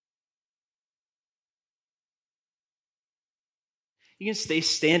You can stay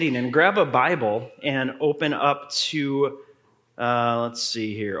standing and grab a Bible and open up to,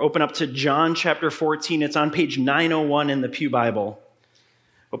 open up to John chapter 14. It's on page 901 in the Pew Bible.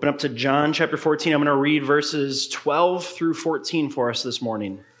 Open up to John chapter 14. I'm going to read verses 12 through 14 for us this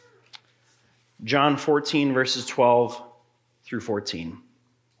morning. John 14, verses 12 through 14.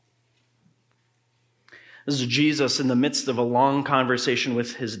 This is Jesus in the midst of a long conversation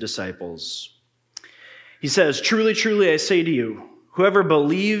with his disciples. He says, "Truly, truly, I say to you, whoever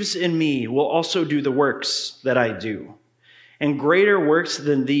believes in me will also do the works that I do. And greater works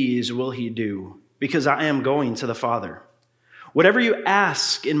than these will he do, because I am going to the Father. Whatever you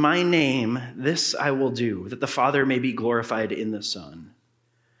ask in my name, this I will do, that the Father may be glorified in the Son.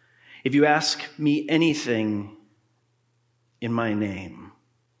 If you ask me anything in my name,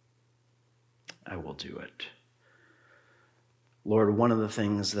 I will do it." Lord, one of the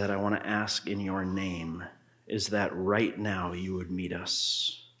things that I want to ask in your name is that right now you would meet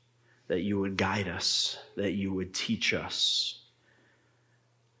us, that you would guide us, that you would teach us,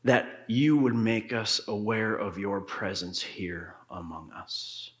 that you would make us aware of your presence here among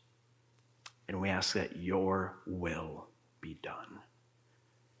us. And we ask that your will be done.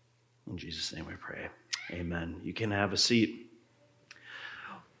 In Jesus' name we pray. Amen. You can have a seat.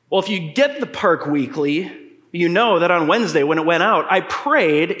 Well, if you get the Park Weekly, you know that on Wednesday when it went out, I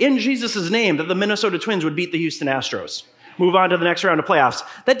prayed in Jesus' name that the Minnesota Twins would beat the Houston Astros, move on to the next round of playoffs.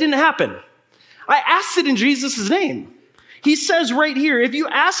 That didn't happen. I asked it in Jesus' name. He says right here, if you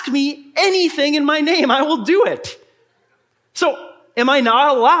ask me anything in my name, I will do it. So am I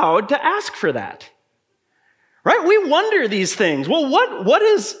not allowed to ask for that? Right? We wonder these things. Well, what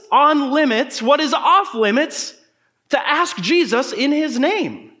is on limits? What is off limits to ask Jesus in his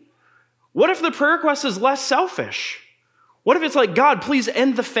name? What if the prayer request is less selfish? What if it's like, God, please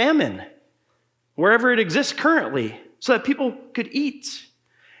end the famine wherever it exists currently so that people could eat?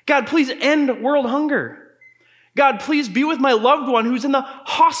 God, please end world hunger. God, please be with my loved one who's in the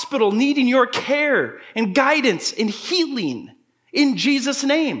hospital needing your care and guidance and healing in Jesus'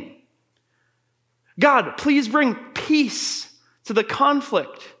 name. God, please bring peace to the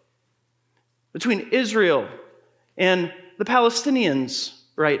conflict between Israel and the Palestinians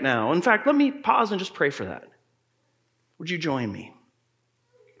right now. In fact, let me pause and just pray for that. Would you join me?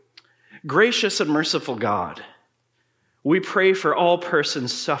 Gracious and merciful God, we pray for all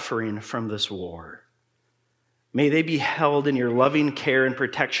persons suffering from this war. May they be held in your loving care and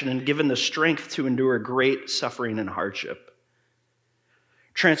protection and given the strength to endure great suffering and hardship.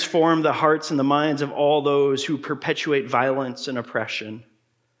 Transform the hearts and the minds of all those who perpetuate violence and oppression.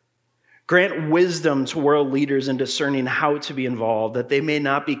 Grant wisdom to world leaders in discerning how to be involved, that they may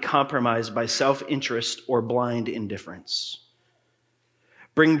not be compromised by self-interest or blind indifference.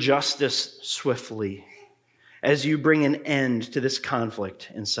 Bring justice swiftly as you bring an end to this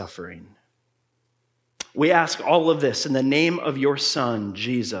conflict and suffering. We ask all of this in the name of your Son,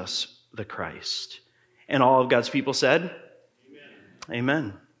 Jesus the Christ. And all of God's people said, Amen.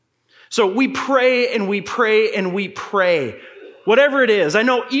 Amen. So we pray and we pray and we pray. Whatever it is, I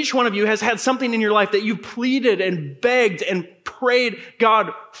know each one of you has had something in your life that you pleaded and begged and prayed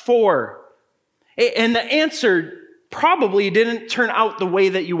God for. And the answer probably didn't turn out the way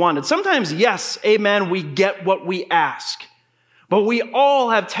that you wanted. Sometimes, yes, amen, we get what we ask. But we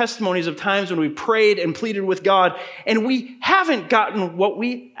all have testimonies of times when we prayed and pleaded with God and we haven't gotten what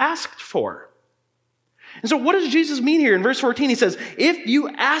we asked for. And so what does Jesus mean here? In verse 14, he says, if you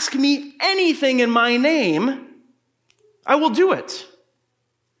ask me anything in my name, I will do it.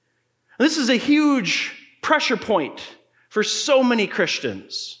 This is a huge pressure point for so many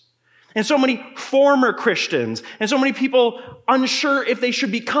Christians and so many former Christians and so many people unsure if they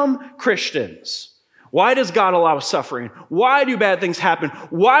should become Christians. Why does God allow suffering? Why do bad things happen?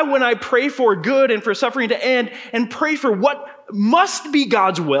 Why, when I pray for good and for suffering to end and pray for what must be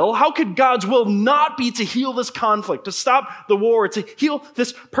God's will, how could God's will not be to heal this conflict, to stop the war, to heal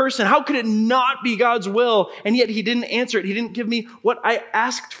this person? How could it not be God's will? And yet he didn't answer it. He didn't give me what I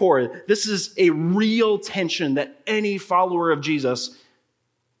asked for. This is a real tension that any follower of Jesus,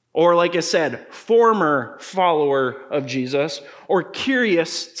 or like I said, former follower of Jesus, or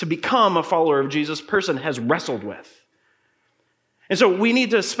curious to become a follower of Jesus person has wrestled with. And so we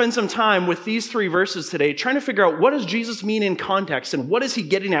need to spend some time with these three verses today trying to figure out what does Jesus mean in context and what is he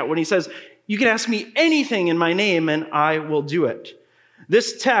getting at when he says, you can ask me anything in my name and I will do it.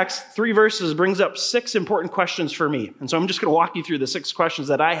 This text, 3 verses, brings up 6 important questions for me. And so I'm just going to walk you through the 6 questions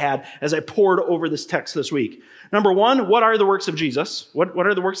that I had as I pored over this text this week. Number 1, what are the works of Jesus? What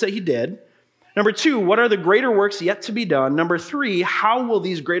are the works that he did? Number 2, what are the greater works yet to be done? Number 3, how will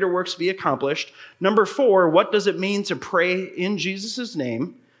these greater works be accomplished? Number 4, what does it mean to pray in Jesus'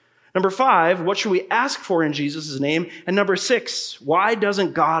 name? Number 5, what should we ask for in Jesus' name? And number 6, why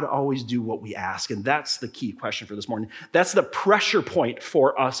doesn't God always do what we ask? And that's the key question for this morning. That's the pressure point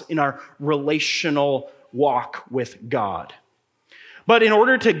for us in our relational walk with God. But in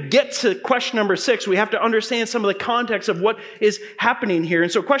order to get to question number 6, we have to understand some of the context of what is happening here.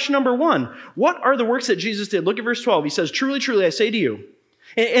 And so question number 1, what are the works that Jesus did? Look at verse 12. He says, truly, truly, I say to you.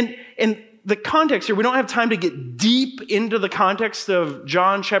 And the context here, we don't have time to get deep into the context of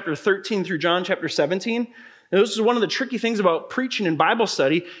John chapter 13 through John chapter 17. And this is one of the tricky things about preaching and Bible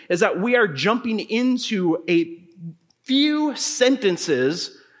study, is that we are jumping into a few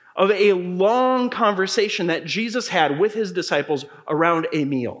sentences of a long conversation that Jesus had with his disciples around a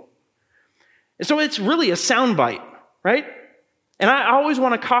meal. And so it's really a soundbite, right? And I always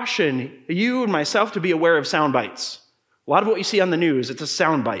want to caution you and myself to be aware of sound bites. A lot of what you see on the news, it's a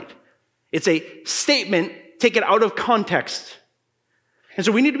soundbite. It's a statement taken out of context. And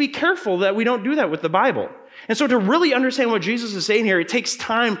so we need to be careful that we don't do that with the Bible. And so to really understand what Jesus is saying here, it takes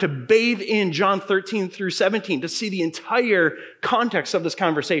time to bathe in John 13 through 17 to see the entire context of this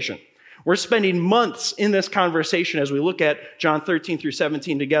conversation. We're spending months in this conversation as we look at John 13 through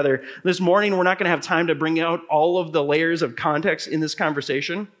 17 together. This morning, we're not going to have time to bring out all of the layers of context in this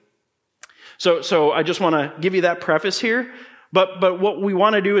conversation. So I just want to give you that preface here. But what we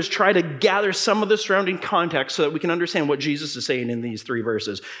want to do is try to gather some of the surrounding context so that we can understand what Jesus is saying in these 3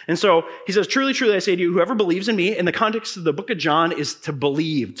 verses. And so he says, truly, truly, I say to you, whoever believes in me, in the context of the book of John, is to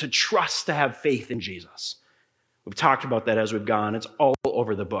believe, to trust, to have faith in Jesus. We've talked about that as we've gone. It's all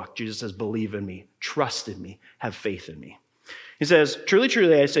over the book. Jesus says, believe in me, trust in me, have faith in me. He says, truly,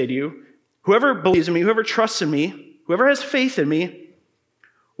 truly, I say to you, whoever believes in me, whoever trusts in me, whoever has faith in me,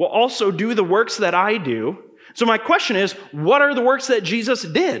 will also do the works that I do. So my question is, what are the works that Jesus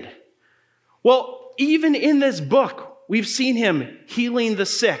did? Well, even in this book, we've seen him healing the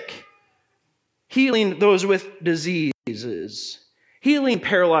sick, healing those with diseases, healing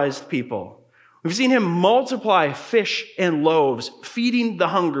paralyzed people. We've seen him multiply fish and loaves, feeding the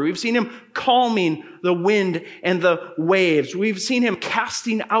hungry. We've seen him calming the wind and the waves. We've seen him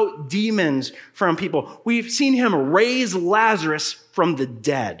casting out demons from people. We've seen him raise Lazarus from the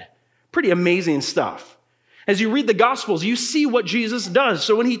dead. Pretty amazing stuff. As you read the Gospels, you see what Jesus does.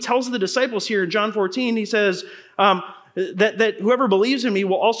 So when he tells the disciples here in John 14, he says that whoever believes in me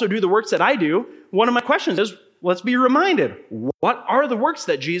will also do the works that I do. One of my questions is, let's be reminded, what are the works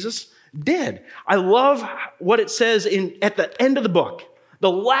that Jesus did? I love what it says at the end of the book.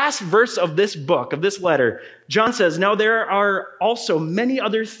 The last verse of this book, of this letter, John says, now there are also many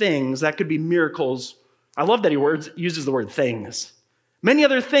other things that could be miracles. I love that he uses the word things. Many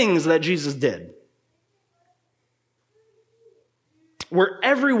other things that Jesus did. Were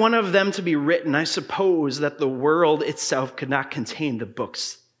every one of them to be written, I suppose that the world itself could not contain the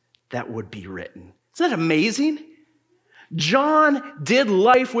books that would be written. Isn't that amazing? John did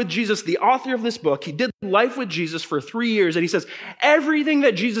life with Jesus, the author of this book. He did life with Jesus for 3 years, and he says everything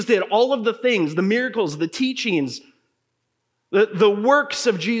that Jesus did, all of the things, the miracles, the teachings, the works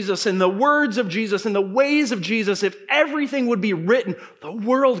of Jesus and the words of Jesus and the ways of Jesus, if everything would be written, the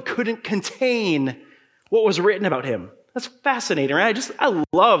world couldn't contain what was written about him. That's fascinating, right? I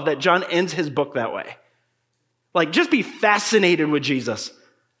love that John ends his book that way. Like, just be fascinated with Jesus.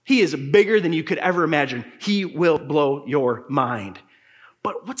 He is bigger than you could ever imagine. He will blow your mind.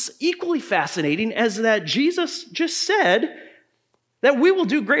 But what's equally fascinating is that Jesus just said that we will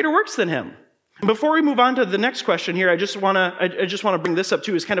do greater works than him. Before we move on to the next question here, I just want to bring this up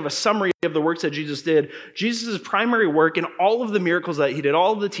too as kind of a summary of the works that Jesus did. Jesus' primary work in all of the miracles that he did,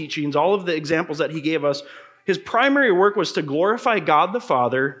 all of the teachings, all of the examples that he gave us, his primary work was to glorify God the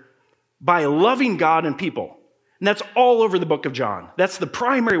Father by loving God and people. And that's all over the book of John. That's the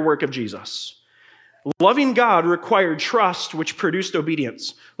primary work of Jesus. Loving God required trust, which produced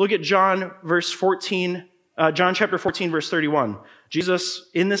obedience. Look at John chapter 14, verse 31. Jesus,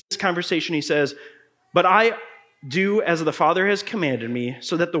 in this conversation, he says, but I do as the Father has commanded me,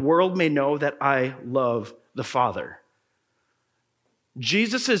 so that the world may know that I love the Father.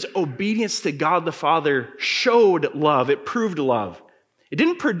 Jesus' obedience to God the Father showed love. It proved love. It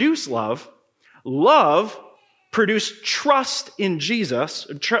didn't produce love. Love produced trust in Jesus,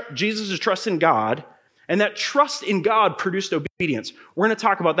 Jesus' trust in God, and that trust in God produced obedience. We're going to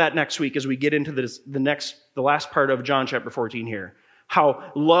talk about that next week as we get into the last part of John chapter 14 here.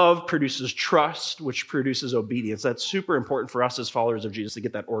 How love produces trust, which produces obedience. That's super important for us as followers of Jesus to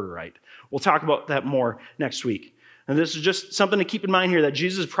get that order right. We'll talk about that more next week. And this is just something to keep in mind here, that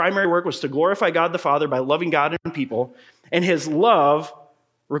Jesus' primary work was to glorify God the Father by loving God and people, and his love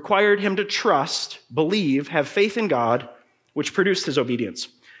required him to trust, believe, have faith in God, which produced his obedience.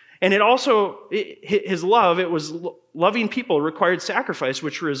 And his love, it was loving people required sacrifice,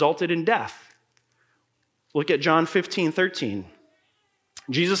 which resulted in death. Look at John 15:13.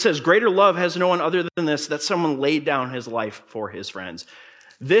 Jesus says, greater love has no one other than this, that someone laid down his life for his friends.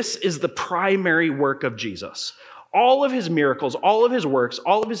 This is the primary work of Jesus. All of his miracles, all of his works,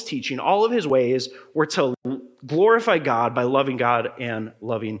 all of his teaching, all of his ways were to glorify God by loving God and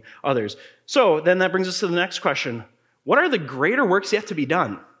loving others. So then that brings us to the next question. What are the greater works yet to be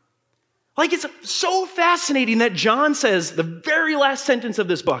done? Like, it's so fascinating that John says, the very last sentence of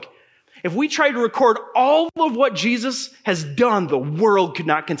this book, if we tried to record all of what Jesus has done, the world could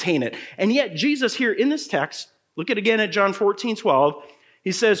not contain it. And yet Jesus here in this text, look at again at John 14:12,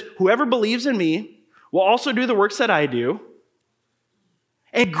 he says, whoever believes in me will also do the works that I do,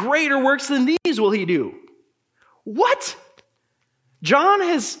 and greater works than these will he do. What? John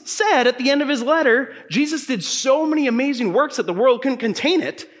has said at the end of his letter, Jesus did so many amazing works that the world couldn't contain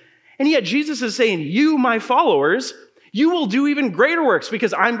it. And yet Jesus is saying, you, my followers, you will do even greater works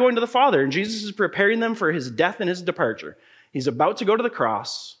because I'm going to the Father. And Jesus is preparing them for his death and his departure. He's about to go to the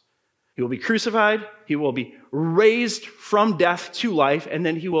cross. He will be crucified. He will be raised from death to life. And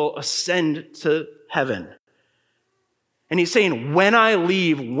then he will ascend to heaven. And he's saying, when I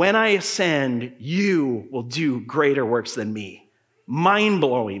leave, when I ascend, you will do greater works than me.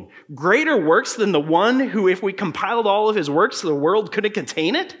 Mind-blowing. Greater works than the one who, if we compiled all of his works, the world couldn't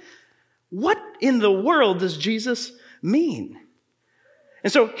contain it? What in the world does Jesus mean?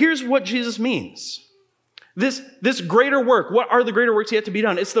 And so here's what Jesus means. This greater work, what are the greater works yet to be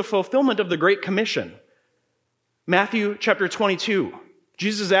done? It's the fulfillment of the Great Commission. Matthew chapter 22,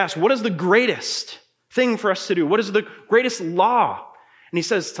 Jesus asks, what is the greatest thing for us to do? What is the greatest law? And he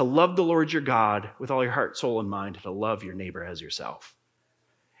says, to love the Lord your God with all your heart, soul, and mind, and to love your neighbor as yourself.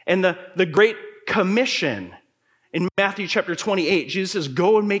 And the Great Commission in Matthew chapter 28, Jesus says,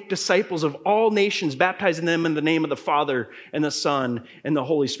 go and make disciples of all nations, baptizing them in the name of the Father and the Son and the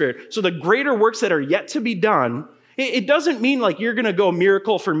Holy Spirit. So the greater works that are yet to be done, it doesn't mean like you're going to go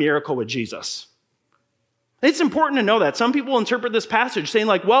miracle for miracle with Jesus. It's important to know that. Some people interpret this passage saying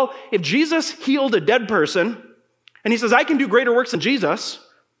like, well, if Jesus healed a dead person, and he says, I can do greater works than Jesus,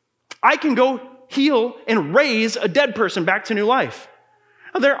 I can go heal and raise a dead person back to new life.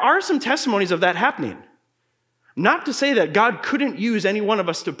 Now, there are some testimonies of that happening. Not to say that God couldn't use any one of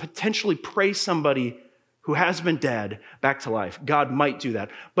us to potentially pray somebody who has been dead back to life. God might do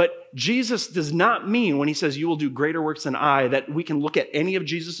that. But Jesus does not mean when he says, you will do greater works than I, that we can look at any of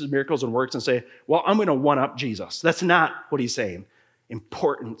Jesus' miracles and works and say, well, I'm going to one-up Jesus. That's not what he's saying.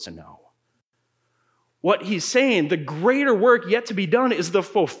 Important to know. What he's saying, the greater work yet to be done is the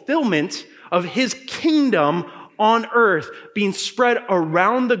fulfillment of his kingdom on earth being spread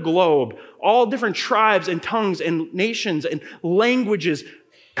around the globe, all different tribes and tongues and nations and languages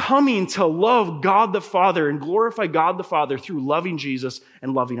coming to love God the Father and glorify God the Father through loving Jesus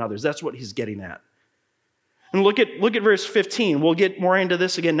and loving others. That's what he's getting at. And look at verse 15. We'll get more into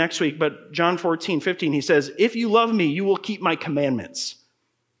this again next week, but John 14:15, he says, if you love me, you will keep my commandments.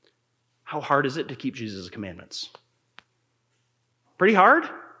 How hard is it to keep Jesus' commandments? Pretty hard?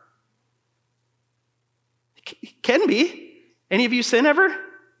 Can be. Any of you sin ever?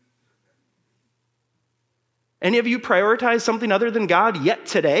 Any of you prioritize something other than God yet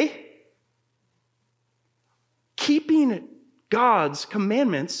today? Keeping God's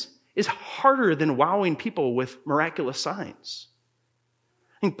commandments is harder than wowing people with miraculous signs.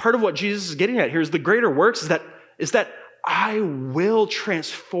 I think part of what Jesus is getting at here is the greater works is that I will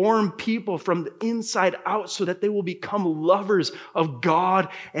transform people from the inside out so that they will become lovers of God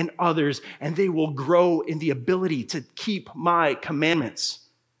and others, and they will grow in the ability to keep my commandments.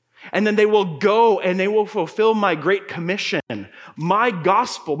 And then they will go and they will fulfill my great commission. My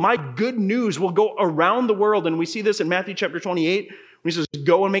gospel, my good news will go around the world. And we see this in Matthew chapter 28, when he says,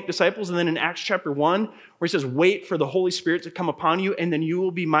 go and make disciples. And then in Acts chapter 1, where he says, wait for the Holy Spirit to come upon you, and then you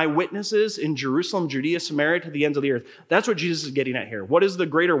will be my witnesses in Jerusalem, Judea, Samaria, to the ends of the earth. That's what Jesus is getting at here. What is the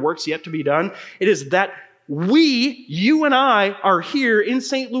greater works yet to be done? It is that you and I are here in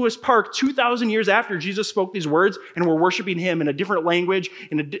St. Louis Park 2,000 years after Jesus spoke these words, and we're worshiping him in a different language,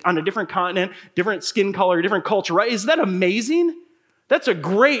 on a different continent, different skin color, different culture, right? Is that amazing? That's a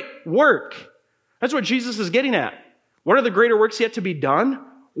great work. That's what Jesus is getting at. What are the greater works yet to be done?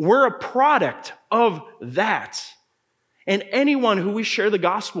 We're a product of that. And anyone who we share the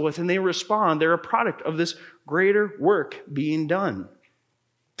gospel with and they respond, they're a product of this greater work being done.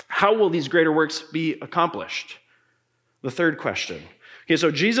 How will these greater works be accomplished? the third question. Okay,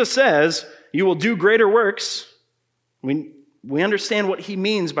 so Jesus says, you will do greater works. We understand what he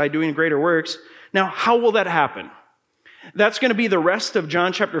means by doing greater works. Now, how will that happen? That's going to be the rest of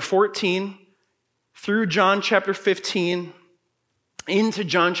John chapter 14 through John chapter 15 into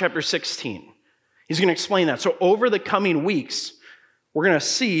John chapter 16. He's going to explain that. So over the coming weeks, we're going to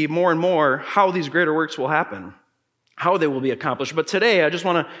see more and more how these greater works will happen, how they will be accomplished. But today, I just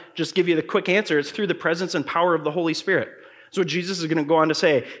want to give you the quick answer. It's through the presence and power of the Holy Spirit. That's what Jesus is going to go on to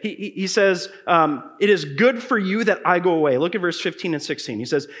say. He says, it is good for you that I go away. Look at verse 15 and 16. He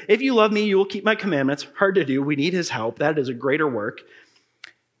says, if you love me, you will keep my commandments. Hard to do. We need his help. That is a greater work.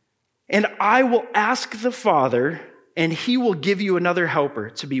 And I will ask the Father, and he will give you another helper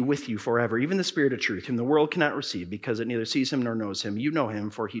to be with you forever, even the Spirit of truth, whom the world cannot receive because it neither sees him nor knows him. You know him,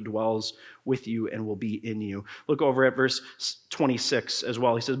 for he dwells with you and will be in you. Look over at verse 26 as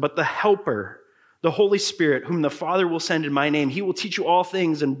well. He says, but the helper, the Holy Spirit, whom the Father will send in my name, he will teach you all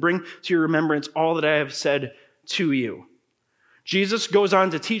things and bring to your remembrance all that I have said to you. Jesus goes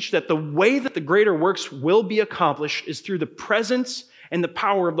on to teach that the way that the greater works will be accomplished is through the presence and the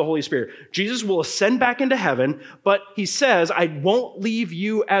power of the Holy Spirit. Jesus will ascend back into heaven, but he says, I won't leave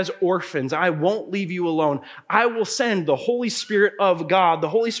you as orphans. I won't leave you alone. I will send the Holy Spirit of God. The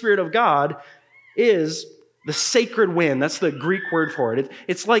Holy Spirit of God is the sacred wind. That's the Greek word for it.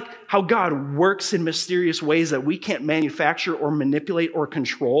 It's like how God works in mysterious ways that we can't manufacture or manipulate or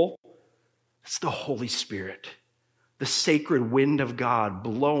control. It's the Holy Spirit, the sacred wind of God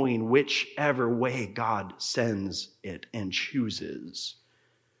blowing whichever way God sends it and chooses.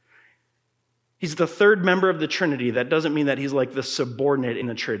 He's the third member of the Trinity. That doesn't mean that he's like the subordinate in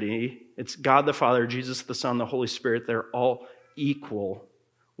the Trinity. It's God the Father, Jesus the Son, the Holy Spirit. They're all equal,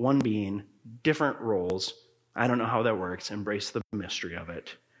 one being, different roles. I don't know how that works. Embrace the mystery of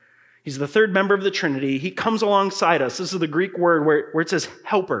it. He's the third member of the Trinity. He comes alongside us. This is the Greek word where it says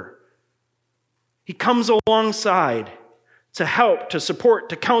helper. He comes alongside to help, to support,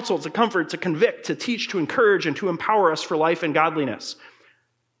 to counsel, to comfort, to convict, to teach, to encourage, and to empower us for life and godliness.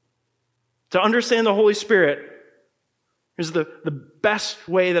 To understand the Holy Spirit is the best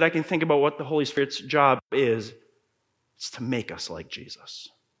way that I can think about what the Holy Spirit's job is. It's to make us like Jesus.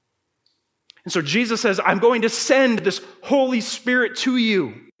 And so Jesus says, I'm going to send this Holy Spirit to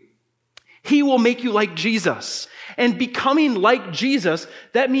you. He will make you like Jesus. And becoming like Jesus,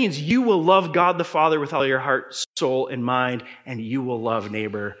 that means you will love God the Father with all your heart, soul, and mind, and you will love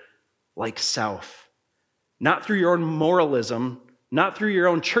neighbor like self. Not through your own moralism, not through your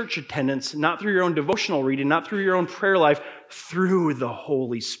own church attendance, not through your own devotional reading, not through your own prayer life, through the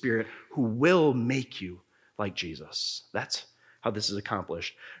Holy Spirit who will make you like Jesus. That's how this is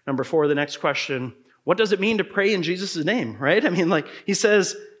accomplished. Number 4, the next question, what does it mean to pray in Jesus' name, right? I mean, like he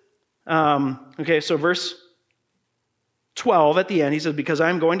says, so verse 12 at the end, he says, because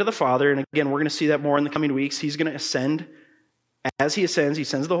I'm going to the Father, and again, we're going to see that more in the coming weeks. He's going to ascend. As he ascends, he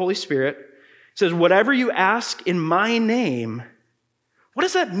sends the Holy Spirit. He says, whatever you ask in my name, what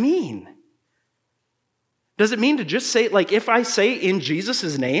does that mean? Does it mean to just say, like, if I say in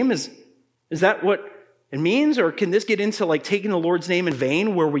Jesus' name, is that what it means? Or can this get into like taking the Lord's name in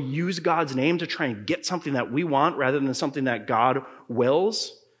vain, where we use God's name to try and get something that we want rather than something that God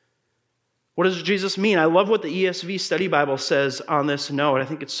wills? What does Jesus mean? I love what the ESV Study Bible says on this note. I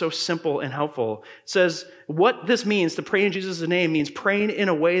think it's so simple and helpful. It says, what this means to pray in Jesus' name means praying in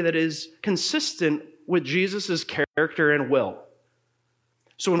a way that is consistent with Jesus' character and will.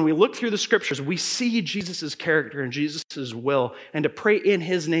 So when we look through the scriptures, we see Jesus' character and Jesus' will. And to pray in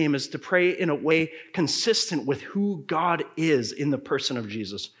his name is to pray in a way consistent with who God is in the person of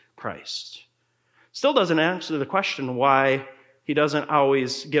Jesus Christ. Still doesn't answer the question why he doesn't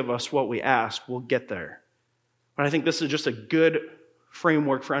always give us what we ask. We'll get there. But I think this is just a good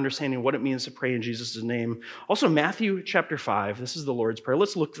framework for understanding what it means to pray in Jesus' name. Also, Matthew chapter 5. This is the Lord's Prayer.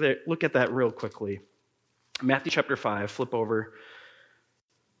 Let's look at that real quickly. Matthew chapter 5. Flip over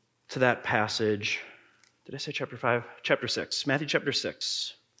to that passage. Did I say chapter 5? Chapter 6. Matthew chapter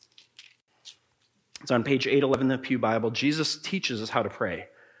 6. It's on page 811 in the Pew Bible. Jesus teaches us how to pray.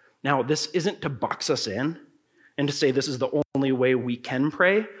 Now, this isn't to box us in and to say this is the only way we can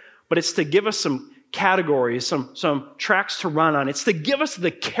pray, but it's to give us some categories, some tracks to run on. It's to give us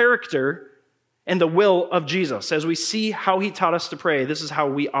the character and the will of Jesus. As we see how he taught us to pray, this is how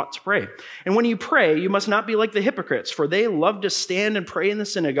we ought to pray. And when you pray, you must not be like the hypocrites, for they love to stand and pray in the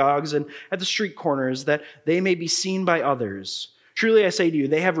synagogues and at the street corners, that they may be seen by others. Truly I say to you,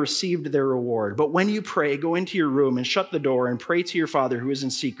 they have received their reward. But when you pray, go into your room and shut the door and pray to your Father who is in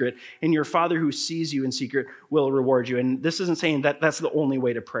secret, and your Father who sees you in secret will reward you. And this isn't saying that that's the only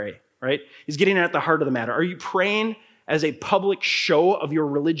way to pray, right? He's getting at the heart of the matter. Are you praying as a public show of your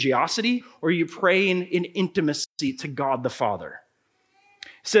religiosity, or are you praying in intimacy to God the Father?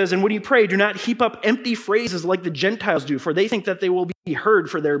 It says, and when you pray, do not heap up empty phrases like the Gentiles do, for they think that they will be heard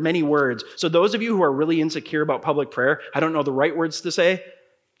for their many words. So those of you who are really insecure about public prayer, I don't know the right words to say,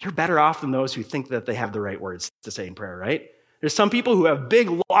 you're better off than those who think that they have the right words to say in prayer, right? There's some people who have big,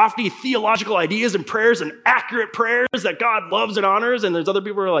 lofty theological ideas and prayers and accurate prayers that God loves and honors, and there's other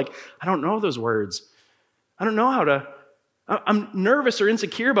people who are like, I don't know those words. I don't know how to, I'm nervous or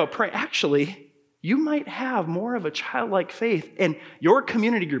insecure about praying. Actually, you might have more of a childlike faith, and your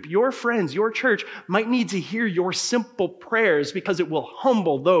community group, your friends, your church might need to hear your simple prayers because it will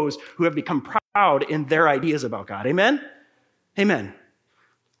humble those who have become proud in their ideas about God. Amen? Amen.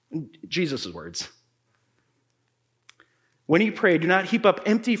 Jesus' words. When you pray, do not heap up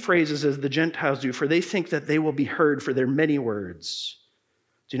empty phrases as the Gentiles do, for they think that they will be heard for their many words.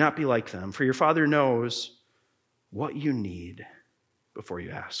 Do not be like them, for your Father knows what you need before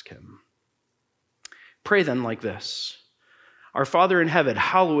you ask him. Pray then like this. Our Father in heaven,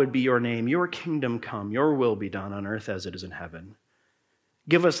 hallowed be your name. Your kingdom come, your will be done on earth as it is in heaven.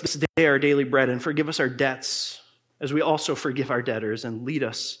 Give us this day our daily bread, and forgive us our debts as we also forgive our debtors, and lead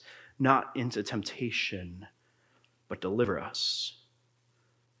us not into temptation, but deliver us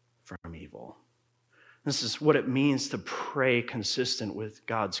from evil. This is what it means to pray consistent with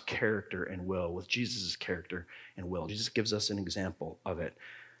God's character and will, with Jesus' character and will. Jesus gives us an example of it.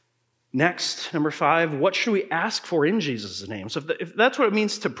 Next, number 5, what should we ask for in Jesus' name? So if that's what it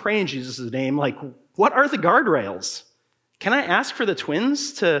means to pray in Jesus' name, like, what are the guardrails? Can I ask for the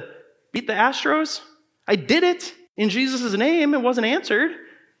Twins to beat the Astros? I did it in Jesus' name. It wasn't answered.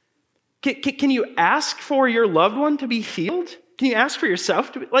 Can you ask for your loved one to be healed? Can you ask for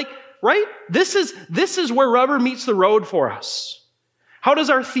yourself to be, like, right? This is where rubber meets the road for us. How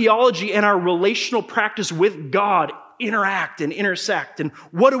does our theology and our relational practice with God interact and intersect? And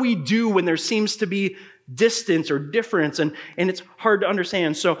what do we do when there seems to be distance or difference and it's hard to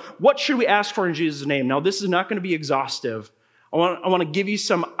understand? So what should we ask for in Jesus' name? Now, this is not going to be exhaustive. I want to give you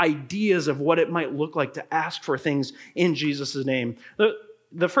some ideas of what it might look like to ask for things in Jesus' name.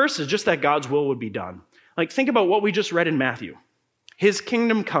 The first is just that God's will would be done. Like, think about what we just read in Matthew. His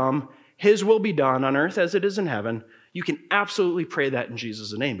kingdom come, his will be done on earth as it is in heaven. You can absolutely pray that in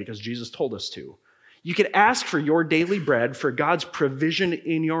Jesus' name because Jesus told us to. You can ask for your daily bread, for God's provision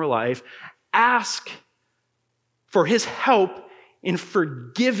in your life. Ask for his help in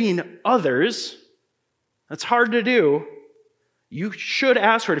forgiving others. That's hard to do. You should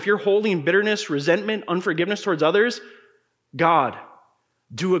ask for it. If you're holding bitterness, resentment, unforgiveness towards others, God,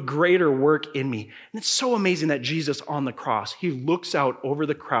 do a greater work in me. And it's so amazing that Jesus on the cross, he looks out over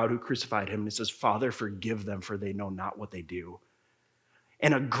the crowd who crucified him and says, Father, forgive them, for they know not what they do.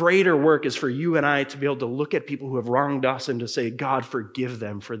 And a greater work is for you and I to be able to look at people who have wronged us and to say, God, forgive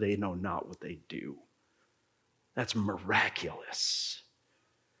them, for they know not what they do. That's miraculous.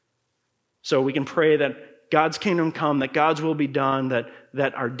 So we can pray that God's kingdom come, that God's will be done,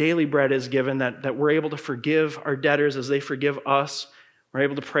 that our daily bread is given, that we're able to forgive our debtors as they forgive us. We're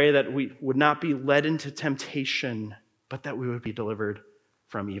able to pray that we would not be led into temptation, but that we would be delivered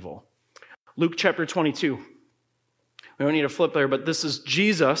from evil. Luke chapter 22. We don't need to flip there, but this is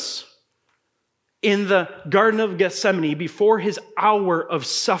Jesus in the Garden of Gethsemane before his hour of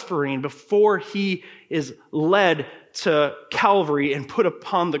suffering, before he is led to Calvary and put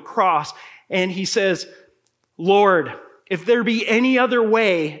upon the cross. And he says, Lord, if there be any other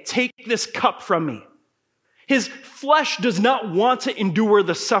way, take this cup from me. His flesh does not want to endure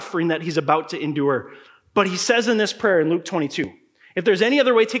the suffering that he's about to endure. But he says in this prayer in Luke 22, if there's any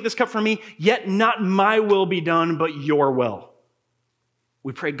other way, take this cup from me, yet not my will be done, but your will.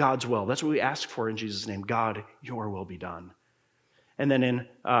 We pray God's will. That's what we ask for in Jesus' name. God, your will be done. And then in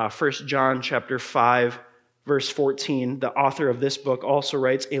 1 John chapter 5, verse 14, the author of this book also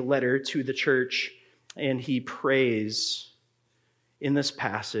writes a letter to the church, and he prays in this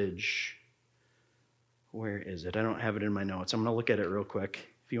passage. Where is it? I don't have it in my notes. I'm going to look at it real quick.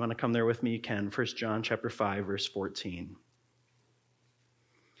 If you want to come there with me, you can. 1 John chapter 5, verse 14.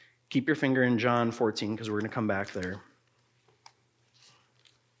 Keep your finger in John 14 because we're going to come back there.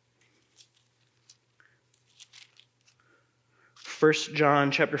 First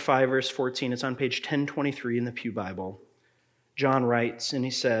John chapter 5, verse 14. It's on page 1023 in the Pew Bible. John writes, and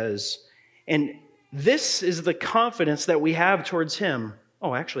he says, and this is the confidence that we have towards him.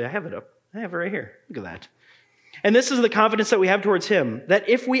 Oh, actually, I have it up. I have it right here. Look at that. And this is the confidence that we have towards him, that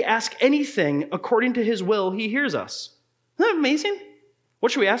if we ask anything according to his will, he hears us. Isn't that amazing?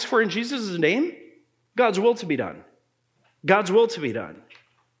 What should we ask for in Jesus' name? God's will to be done. God's will to be done.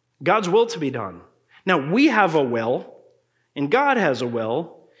 God's will to be done. Now, we have a will. And God has a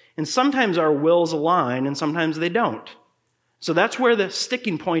will, and sometimes our wills align and sometimes they don't. So that's where the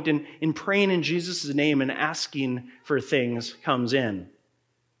sticking point in praying in Jesus' name and asking for things comes in.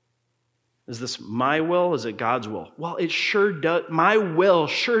 Is this my will? Is it God's will? Well, it sure does. My will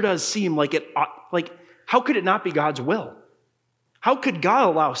sure does seem like it ought, like, how could it not be God's will? How could God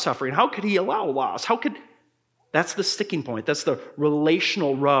allow suffering? How could he allow loss? That's the sticking point. That's the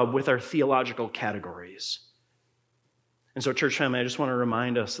relational rub with our theological categories. And so, church family, I just want to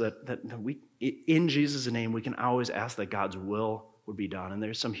remind us that we, in Jesus' name, we can always ask that God's will would be done. And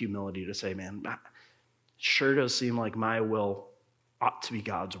there's some humility to say, man, it sure does seem like my will ought to be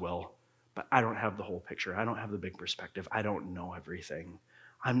God's will, but I don't have the whole picture. I don't have the big perspective. I don't know everything.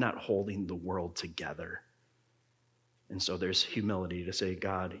 I'm not holding the world together. And so there's humility to say,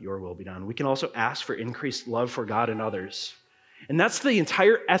 God, your will be done. We can also ask for increased love for God and others. And that's the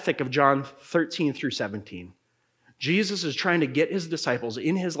entire ethic of John 13 through 17. Jesus is trying to get his disciples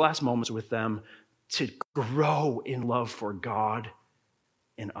in his last moments with them to grow in love for God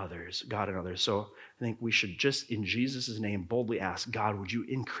and others. So I think we should just, in Jesus' name, boldly ask, God, would you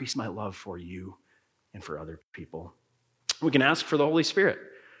increase my love for you and for other people? We can ask for the Holy Spirit.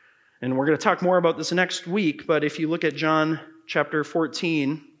 And we're going to talk more about this next week, but if you look at John chapter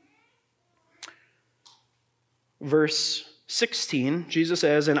 14, verse 16, Jesus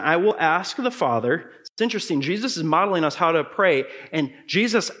says, and I will ask the Father. It's interesting. Jesus is modeling us how to pray, and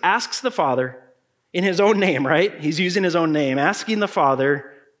Jesus asks the Father in his own name, right? He's using his own name, asking the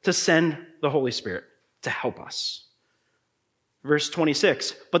Father to send the Holy Spirit to help us. Verse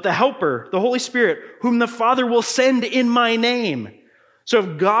 26, but the Helper, the Holy Spirit, whom the Father will send in my name. So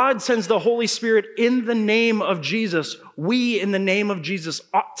if God sends the Holy Spirit in the name of Jesus, we in the name of Jesus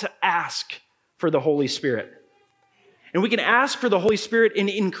ought to ask for the Holy Spirit. And we can ask for the Holy Spirit in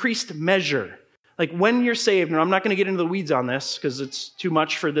increased measure. Like when you're saved, and I'm not going to get into the weeds on this because it's too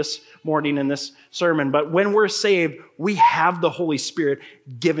much for this morning in this sermon, but when we're saved, we have the Holy Spirit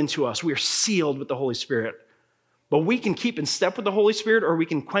given to us. We are sealed with the Holy Spirit. But we can keep in step with the Holy Spirit or we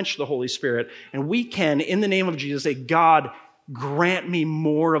can quench the Holy Spirit. And we can, in the name of Jesus, say, God, grant me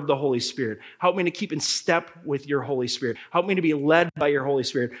more of the Holy Spirit. Help me to keep in step with your Holy Spirit. Help me to be led by your Holy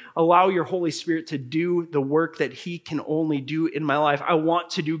Spirit. Allow your Holy Spirit to do the work that he can only do in my life. I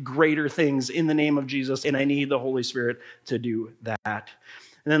want to do greater things in the name of Jesus, and I need the Holy Spirit to do that.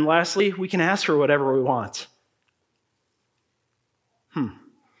 And then lastly, we can ask for whatever we want.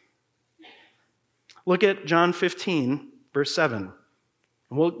 Look at John 15, verse 7.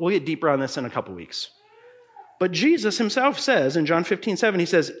 We'll get deeper on this in a couple weeks. But Jesus himself says in John 15, 7, he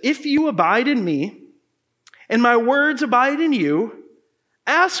says, if you abide in me and my words abide in you,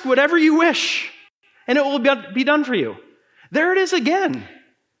 ask whatever you wish and it will be done for you. There it is again.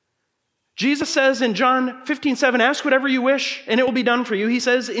 Jesus says in John 15, 7, ask whatever you wish and it will be done for you. He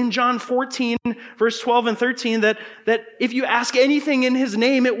says in John 14, verse 12 and 13, that if you ask anything in his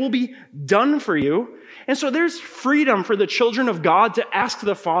name, it will be done for you. And so there's freedom for the children of God to ask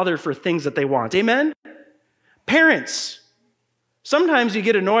the Father for things that they want. Amen? Parents, sometimes you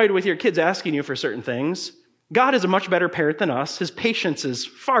get annoyed with your kids asking you for certain things. God is a much better parent than us. His patience is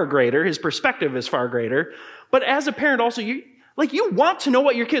far greater. His perspective is far greater. But as a parent also, you want to know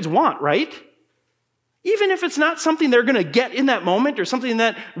what your kids want, right? Even if it's not something they're going to get in that moment or something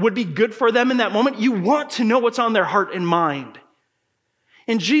that would be good for them in that moment, you want to know what's on their heart and mind.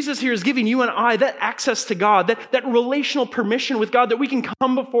 And Jesus here is giving you and I that access to God, that relational permission with God that we can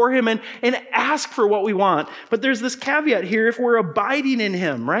come before him and ask for what we want. But there's this caveat here, if we're abiding in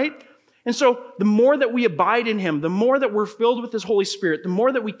him, right? And so the more that we abide in him, the more that we're filled with his Holy Spirit, the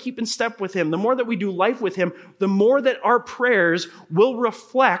more that we keep in step with him, the more that we do life with him, the more that our prayers will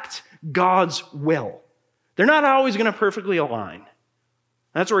reflect God's will. They're not always going to perfectly align.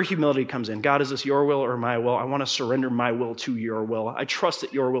 That's where humility comes in. God, is this your will or my will? I want to surrender my will to your will. I trust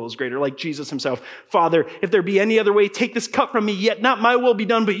that your will is greater, like Jesus himself. Father, if there be any other way, take this cup from me, yet not my will be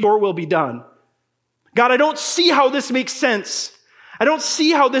done, but your will be done. God, I don't see how this makes sense. I don't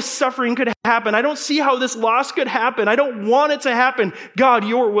see how this suffering could happen. I don't see how this loss could happen. I don't want it to happen. God,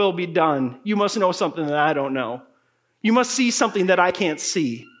 your will be done. You must know something that I don't know. You must see something that I can't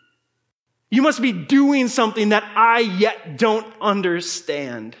see. You must be doing something that I yet don't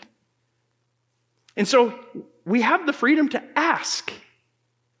understand. And so we have the freedom to ask.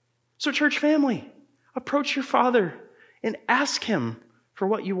 So church family, approach your Father and ask him for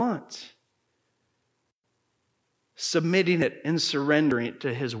what you want. Submitting it and surrendering it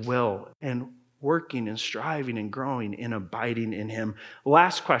to his will and working and striving and growing and abiding in him.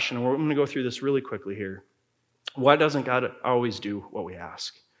 Last question, and I'm going to go through this really quickly here. Why doesn't God always do what we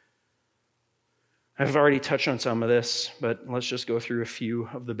ask? I've already touched on some of this, but let's just go through a few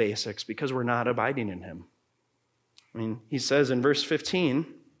of the basics because we're not abiding in him. I mean, he says in verse 15,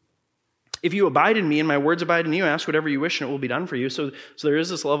 if you abide in me and my words abide in you, ask whatever you wish and it will be done for you. So there is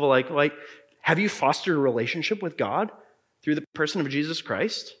this level like, have you fostered a relationship with God through the person of Jesus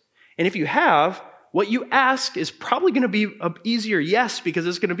Christ? And if you have, what you ask is probably going to be an easier yes because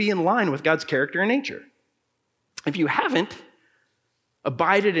it's going to be in line with God's character and nature. If you haven't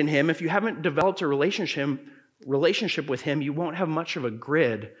abided in him, if you haven't developed a relationship with him, you won't have much of a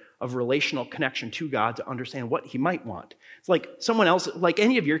grid of relational connection to God to understand what he might want. It's like someone else, like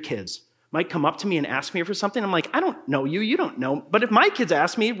any of your kids, might come up to me and ask me for something. I'm like, I don't know you, you don't know. But if my kids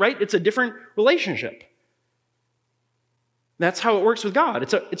ask me, right, it's a different relationship. That's how it works with God.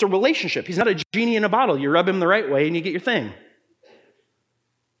 It's a relationship. He's not a genie in a bottle. You rub him the right way and you get your thing.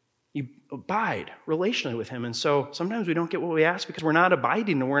 You abide relationally with him. And so sometimes we don't get what we ask because we're not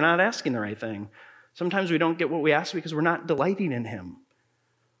abiding and we're not asking the right thing. Sometimes we don't get what we ask because we're not delighting in him.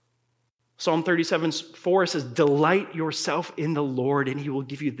 Psalm 37:4 says, delight yourself in the Lord and he will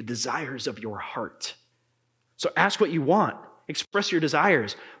give you the desires of your heart. So ask what you want. Express your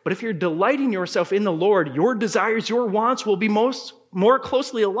desires. But if you're delighting yourself in the Lord, your desires, your wants will be more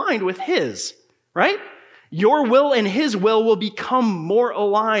closely aligned with his, right? Your will and his will become more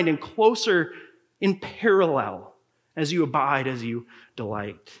aligned and closer in parallel as you abide, as you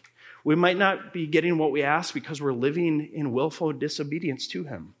delight. We might not be getting what we ask because we're living in willful disobedience to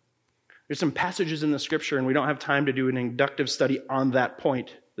him. There's some passages in the scripture, and we don't have time to do an inductive study on that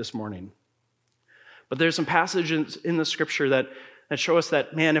point this morning. But there's some passages in the scripture that show us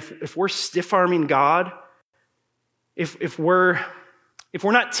that, man, if we're stiff-arming God, if we're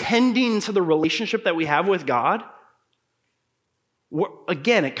not tending to the relationship that we have with God,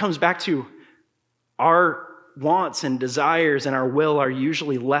 again, it comes back to our wants and desires and our will are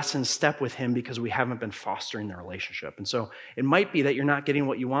usually less in step with him because we haven't been fostering the relationship. And so it might be that you're not getting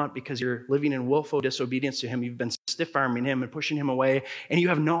what you want because you're living in willful disobedience to him. You've been stiff-arming him and pushing him away, and you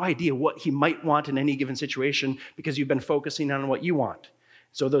have no idea what he might want in any given situation because you've been focusing on what you want.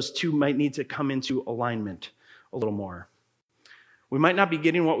 So those two might need to come into alignment a little more. We might not be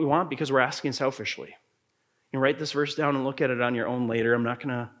getting what we want because we're asking selfishly. You can write this verse down and look at it on your own later. I'm not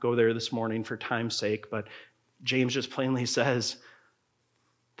going to go there this morning for time's sake, but James just plainly says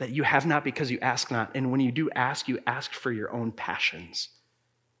that you have not because you ask not. And when you do ask, you ask for your own passions.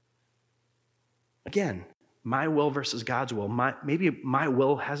 Again, my will versus God's will. Maybe my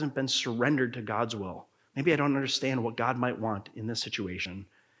will hasn't been surrendered to God's will. Maybe I don't understand what God might want in this situation.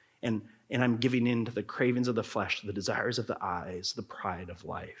 And I'm giving in to the cravings of the flesh, the desires of the eyes, the pride of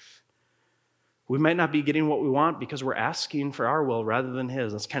life. We might not be getting what we want because we're asking for our will rather than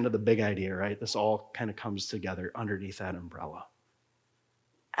his. That's kind of the big idea, right? This all kind of comes together underneath that umbrella.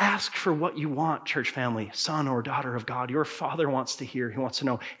 Ask for what you want, church family, son or daughter of God. Your Father wants to hear. He wants to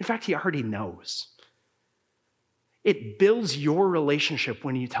know. In fact, he already knows. It builds your relationship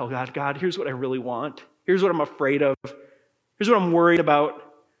when you tell God, God, here's what I really want. Here's what I'm afraid of. Here's what I'm worried about.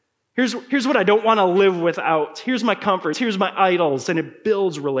 Here's what I don't want to live without. Here's my comforts. Here's my idols. And it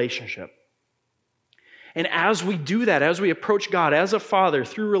builds relationship. And as we do that, as we approach God as a father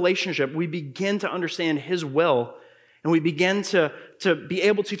through relationship, we begin to understand his will, and we begin to be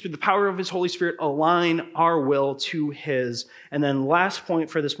able to, through the power of his Holy Spirit, align our will to his. And then last point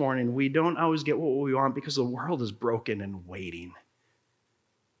for this morning, we don't always get what we want because the world is broken and waiting.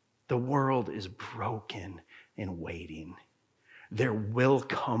 The world is broken and waiting. There will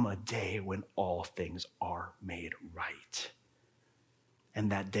come a day when all things are made right.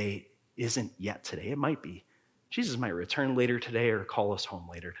 And that day isn't yet today. It might be. Jesus might return later today or call us home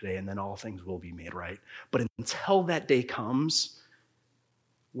later today, and then all things will be made right. But until that day comes,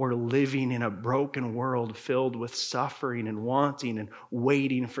 we're living in a broken world filled with suffering and wanting and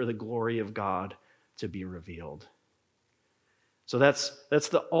waiting for the glory of God to be revealed. So that's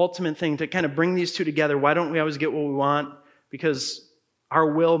the ultimate thing to kind of bring these two together. Why don't we always get what we want? Because our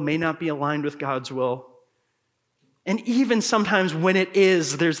will may not be aligned with God's will. And even sometimes when it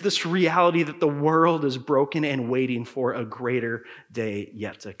is, there's this reality that the world is broken and waiting for a greater day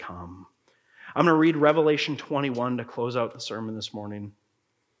yet to come. I'm going to read Revelation 21 to close out the sermon this morning.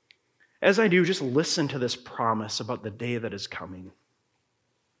 As I do, just listen to this promise about the day that is coming.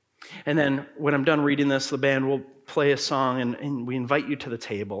 And then when I'm done reading this, the band will play a song and we invite you to the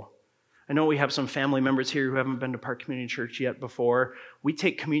table. I know we have some family members here who haven't been to Park Community Church yet before. We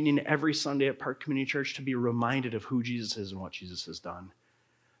take communion every Sunday at Park Community Church to be reminded of who Jesus is and what Jesus has done.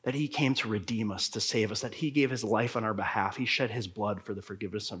 that he came to redeem us, to save us, that he gave his life on our behalf. He shed his blood for the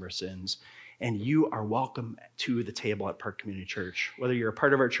forgiveness of our sins. And you are welcome to the table at Park Community Church. Whether you're a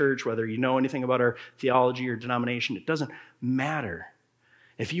part of our church, whether you know anything about our theology or denomination, it doesn't matter.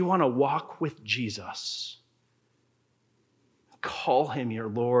 If you want to walk with Jesus, call him your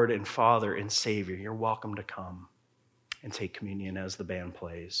Lord and Father and Savior, you're welcome to come and take communion as the band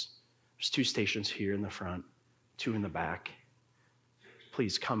plays. There's 2 stations here in the front, 2 in the back.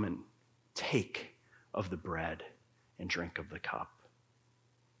 Please come and take of the bread and drink of the cup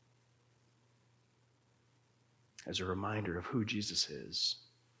as a reminder of who Jesus is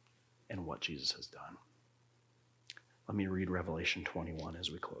and what Jesus has done. Let me read Revelation 21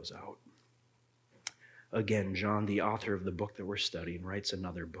 as we close out. Again, John, the author of the book that we're studying, writes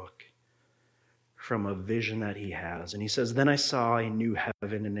another book from a vision that he has. And he says, "Then I saw a new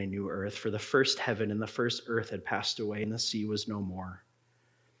heaven and a new earth, for the first heaven and the first earth had passed away, and the sea was no more.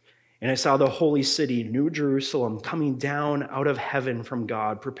 And I saw the holy city, New Jerusalem, coming down out of heaven from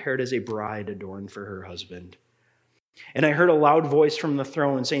God, prepared as a bride adorned for her husband. And I heard a loud voice from the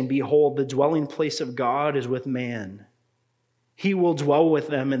throne saying, 'Behold, the dwelling place of God is with man. He will dwell with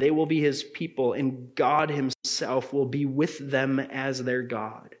them, and they will be his people, and God himself will be with them as their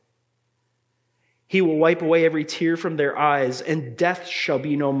God. He will wipe away every tear from their eyes, and death shall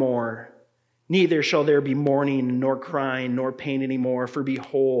be no more. Neither shall there be mourning, nor crying, nor pain anymore, for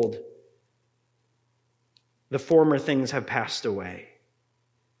behold, the former things have passed away.'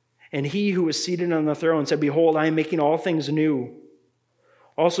 And he who was seated on the throne said, 'Behold, I am making all things new.'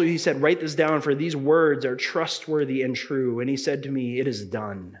 Also he said, 'Write this down, for these words are trustworthy and true.' And he said to me, 'It is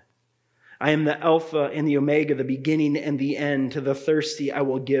done. I am the Alpha and the Omega, the beginning and the end. To the thirsty I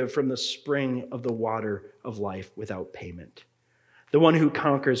will give from the spring of the water of life without payment. The one who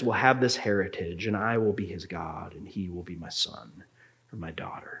conquers will have this heritage, and I will be his God, and he will be my son or my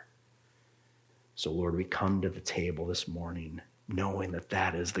daughter.'" So, Lord, we come to the table this morning knowing that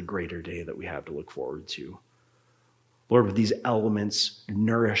that is the greater day that we have to look forward to. Lord, with these elements,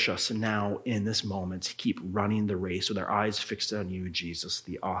 nourish us now in this moment to keep running the race with our eyes fixed on you, Jesus,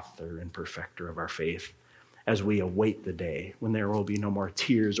 the author and perfecter of our faith, as we await the day when there will be no more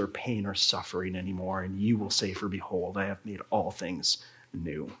tears or pain or suffering anymore, and you will say, "For behold, I have made all things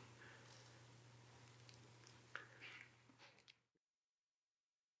new."